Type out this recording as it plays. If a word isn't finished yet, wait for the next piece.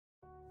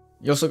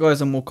Yo, so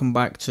guys, and welcome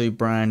back to a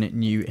brand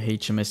new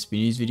HMSB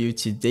news video.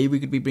 Today we're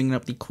going to be bringing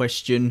up the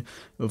question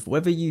of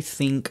whether you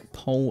think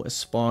POL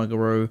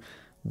ESPARGARO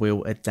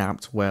will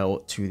adapt well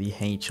to the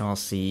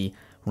HRC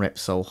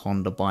Repsol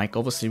Honda bike.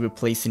 Obviously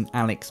replacing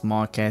Alex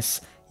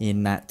Marquez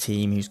in that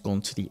team, who's gone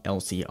to the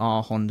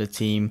LCR Honda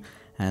team,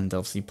 and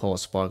obviously POL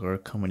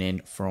ESPARGARO coming in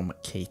from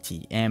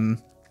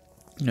KTM.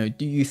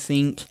 Do you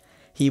think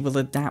he will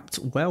adapt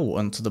well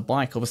onto the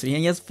bike? Obviously,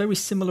 he has very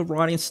similar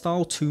riding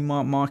style to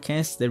Marc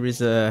Marquez. There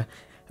is a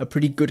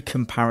pretty good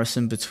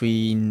comparison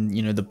between,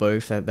 the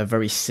both. They're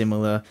very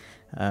similar.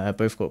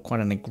 Both got quite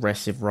an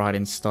aggressive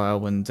riding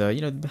style, and the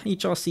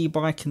HRC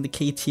bike and the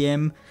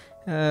KTM,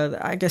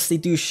 I guess they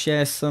do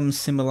share some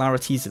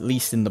similarities, at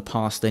least in the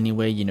past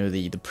anyway.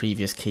 The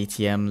previous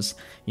KTMs,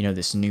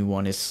 this new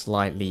one is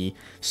slightly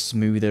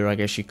smoother, I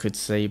guess you could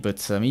say,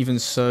 but even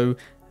so,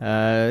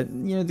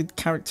 the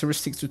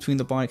characteristics between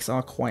the bikes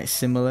are quite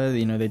similar.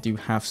 They do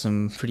have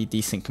some pretty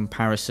decent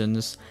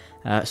comparisons.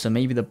 So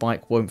maybe the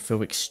bike won't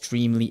feel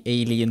extremely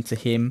alien to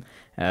him.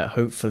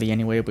 Hopefully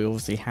anyway. We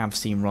obviously have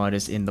seen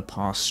riders in the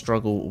past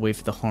struggle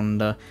with the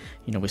Honda.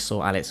 We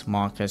saw Alex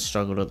Marquez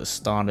struggle at the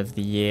start of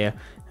the year.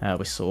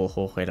 We saw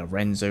Jorge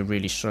Lorenzo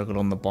really struggle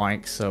on the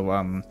bike.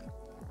 So,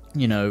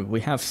 we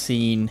have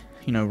seen,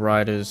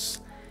 riders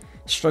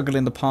struggle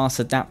in the past.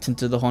 Adapting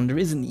to the Honda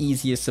isn't the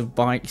easiest of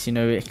bikes.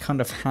 It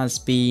kind of has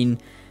been,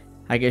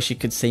 I guess you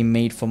could say,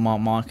 made for Marc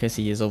Marquez.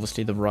 He is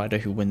obviously the rider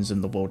who wins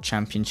in the World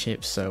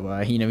Championship, so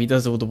he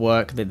does all the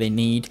work that they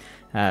need.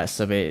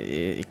 So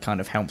it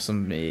kind of helps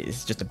them.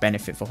 It's just a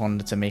benefit for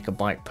Honda to make a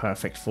bike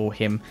perfect for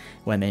him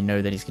when they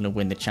know that he's going to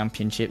win the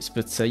championships.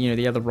 But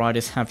the other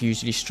riders have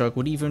usually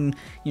struggled. Even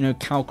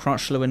Cal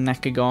Crutchlow and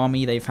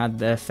Nakagami, they've had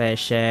their fair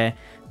share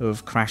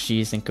of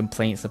crashes and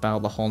complaints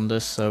about the Honda.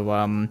 So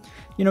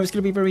it's going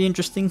to be very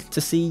interesting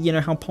to see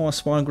how POL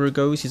ESPARGARO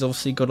goes. He's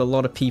obviously got a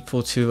lot of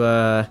people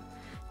to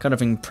kind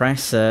of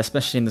impress,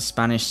 especially in the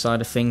Spanish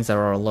side of things. There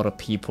are a lot of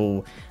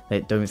people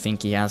that don't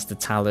think he has the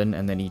talent,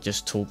 and then he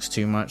just talks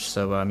too much.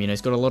 So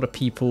he's got a lot of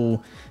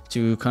people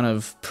to kind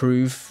of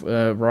prove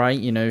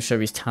right, show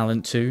his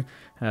talent to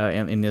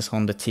in this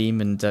Honda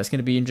team, and it's going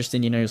to be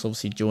interesting. He's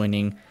obviously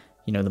joining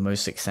the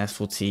most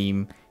successful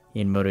team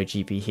in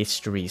MotoGP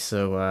history,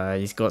 so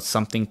he's got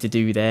something to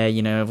do there.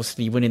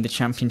 Obviously winning the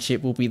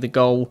championship will be the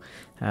goal,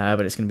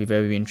 but it's going to be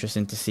very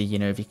interesting to see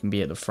if he can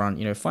be at the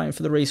front, fighting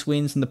for the race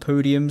wins and the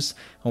podiums.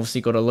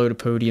 Obviously got a load of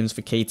podiums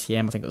for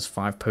KTM. I think it was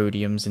 5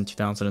 podiums in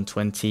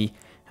 2020,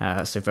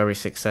 so very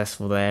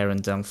successful there,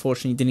 and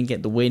unfortunately didn't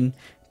get the win,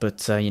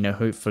 but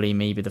hopefully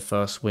maybe the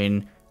first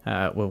win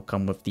will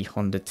come with the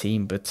Honda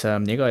team. But yeah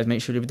guys,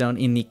 make sure to leave it down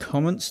in the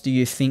comments. Do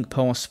you think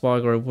POL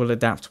ESPARGARO will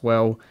adapt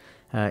well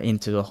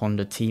into the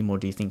Honda team, or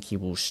do you think he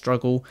will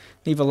struggle?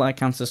 Leave a like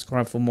and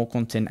subscribe for more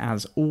content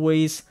as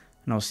always,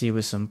 and I'll see you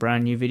with some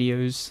brand new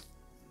videos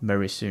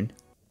very soon.